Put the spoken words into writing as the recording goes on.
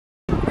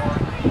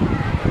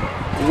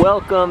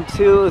Welcome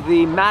to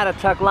the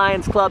Mattituck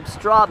Lions Club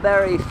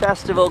Strawberry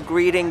Festival.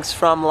 Greetings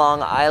from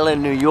Long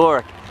Island, New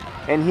York.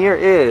 And here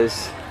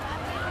is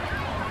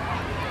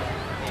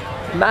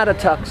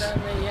Mattituck's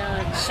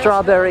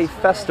Strawberry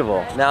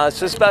Festival. Now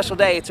it's a special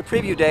day, it's a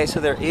preview day, so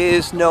there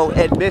is no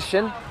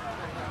admission.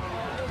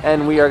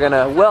 And we are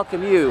gonna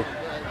welcome you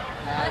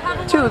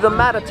to the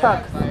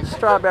Mattituck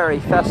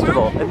Strawberry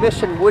Festival.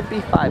 Admission would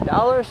be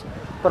 $5,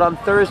 but on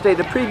Thursday,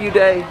 the preview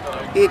day,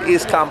 it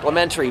is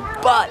complimentary.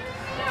 But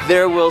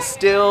there will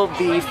still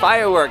be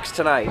fireworks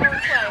tonight.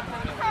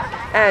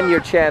 And your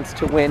chance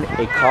to win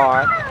a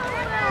car.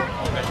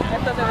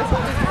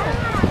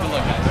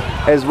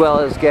 As well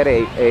as get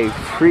a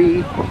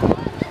free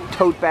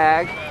tote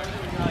bag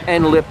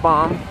and lip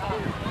balm.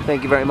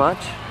 Thank you very much.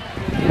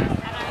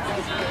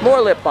 More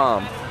lip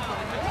balm.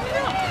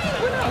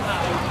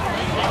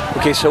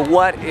 Okay, so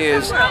what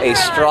is a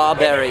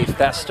strawberry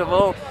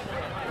festival?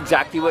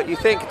 Exactly what you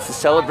think. It's a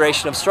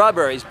celebration of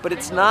strawberries, but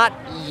it's not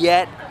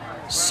yet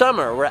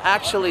summer. We're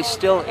actually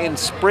still in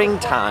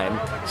springtime.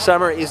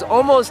 Summer is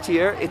almost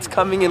here. It's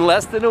coming in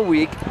less than a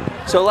week.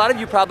 So a lot of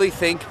you probably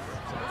think,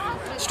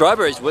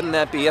 strawberries, wouldn't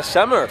that be a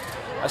summer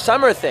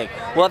thing?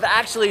 Well, I've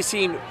actually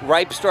seen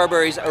ripe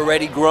strawberries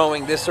already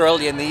growing this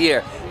early in the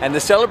year. And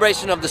the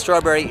celebration of the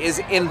strawberry is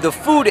in the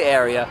food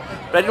area.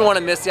 But I didn't want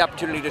to miss the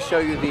opportunity to show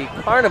you the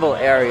carnival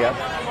area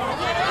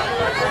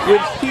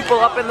with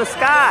people up in the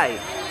sky.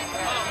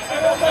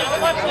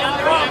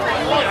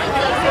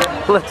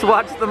 Let's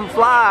watch them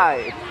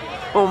fly.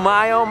 Oh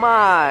my, oh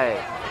my.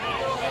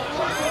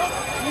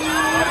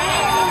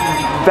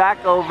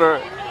 Back over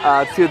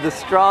to the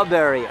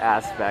strawberry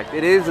aspect.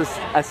 It is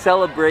a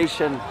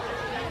celebration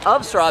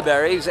of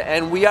strawberries,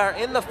 and we are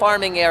in the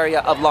farming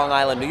area of Long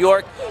Island, New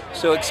York,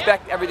 so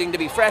expect everything to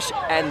be fresh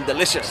and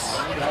delicious.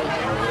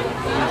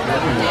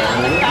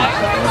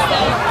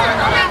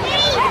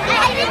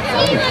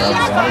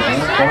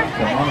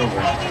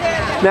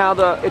 Now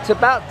it's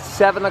about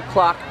 7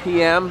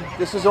 p.m.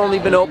 This has only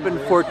been open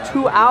for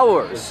 2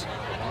 hours,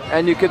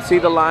 and you can see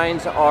the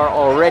lines are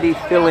already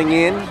filling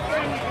in.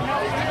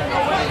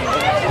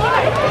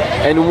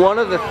 And one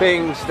of the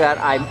things that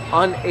I'm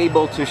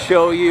unable to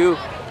show you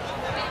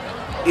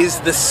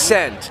is the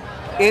scent.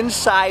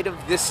 Inside of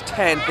this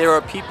tent, there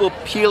are people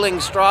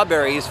peeling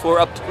strawberries for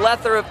a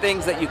plethora of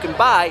things that you can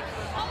buy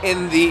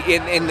in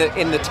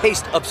the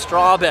taste of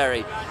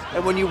strawberry.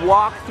 And when you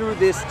walk through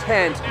this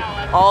tent,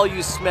 all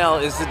you smell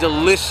is the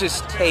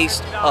delicious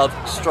taste of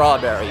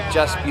strawberry.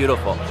 Just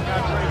beautiful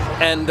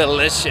and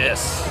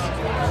delicious.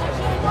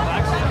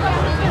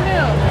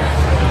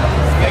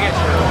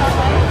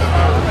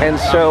 And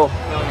so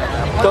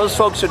those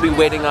folks would be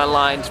waiting on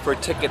lines for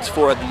tickets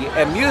for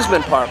the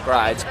amusement park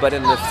rides, but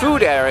in the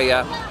food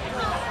area,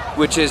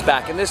 which is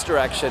back in this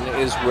direction,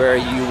 is where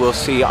you will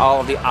see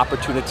all of the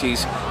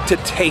opportunities to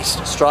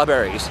taste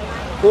strawberries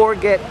or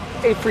get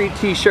a free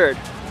t-shirt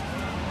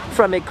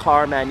from a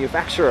car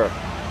manufacturer.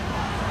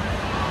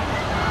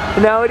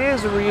 Now it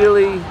is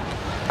really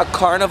a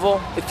carnival.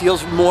 It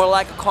feels more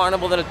like a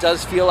carnival than it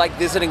does feel like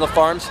visiting a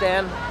farm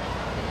stand.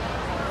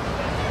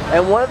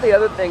 And one of the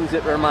other things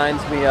it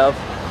reminds me of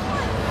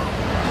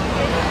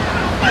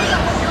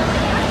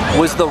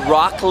was the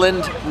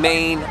Rockland,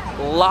 Maine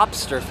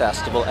Lobster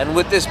Festival. And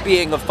with this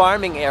being a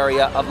farming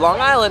area of Long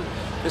Island,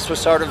 this would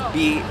sort of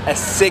be a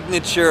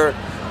signature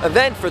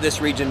event for this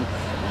region,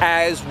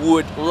 as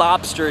would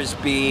lobsters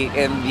be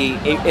in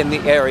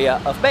the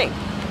area of Maine.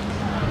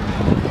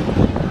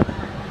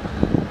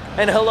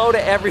 And hello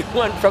to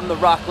everyone from the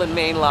Rockland,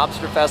 Maine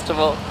Lobster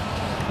Festival.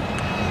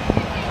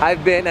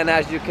 I've been, and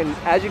as you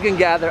can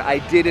gather, I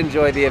did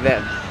enjoy the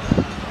event.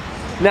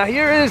 Now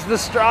here is the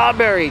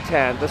strawberry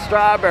tent,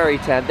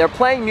 They're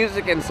playing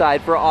music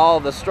inside for all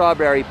the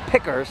strawberry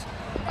pickers,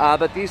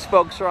 but these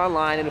folks are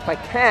online, and if I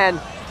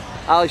can,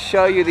 I'll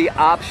show you the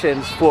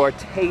options for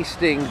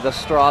tasting the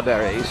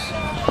strawberries.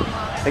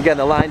 Again,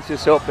 the line's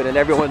just open and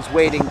everyone's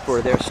waiting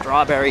for their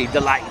strawberry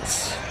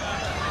delights.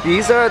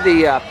 These are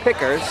the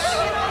pickers.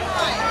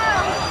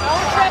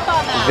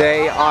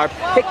 They are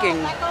picking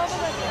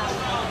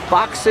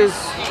boxes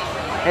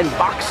and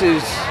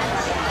boxes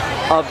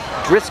of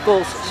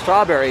Driscoll's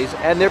strawberries,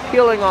 and they're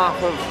peeling off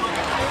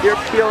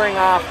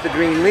the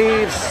green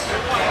leaves.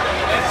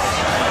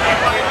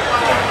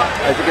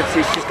 As you can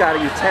see, she's got a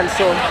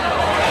utensil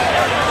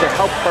to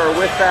help her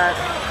with that.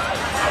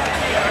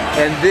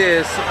 And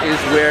this is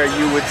where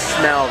you would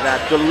smell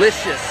that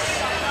delicious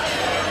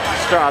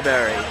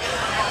strawberry.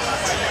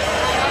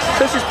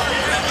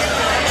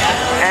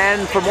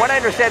 And from what I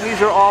understand,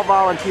 these are all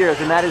volunteers,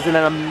 and that is an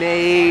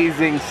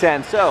amazing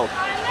sense. So,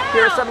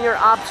 here are some of your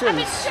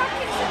options.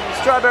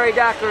 Strawberry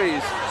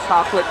daiquiris,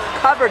 chocolate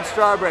covered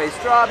strawberries,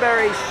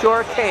 strawberry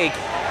shortcake,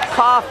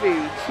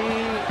 coffee,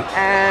 tea,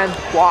 and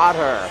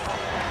water.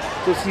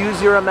 Just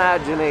use your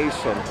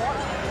imagination.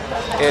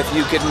 If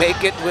you can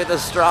make it with a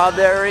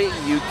strawberry,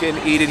 you can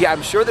eat it. Yeah,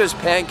 I'm sure there's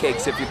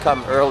pancakes if you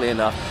come early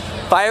enough.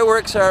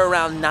 Fireworks are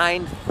around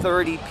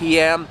 9:30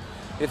 p.m.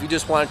 if you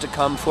just wanted to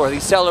come for the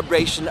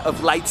celebration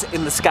of lights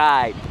in the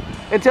sky.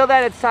 Until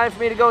then, it's time for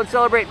me to go and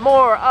celebrate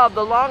more of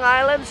the Long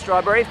Island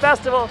Strawberry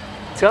Festival.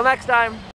 Till next time.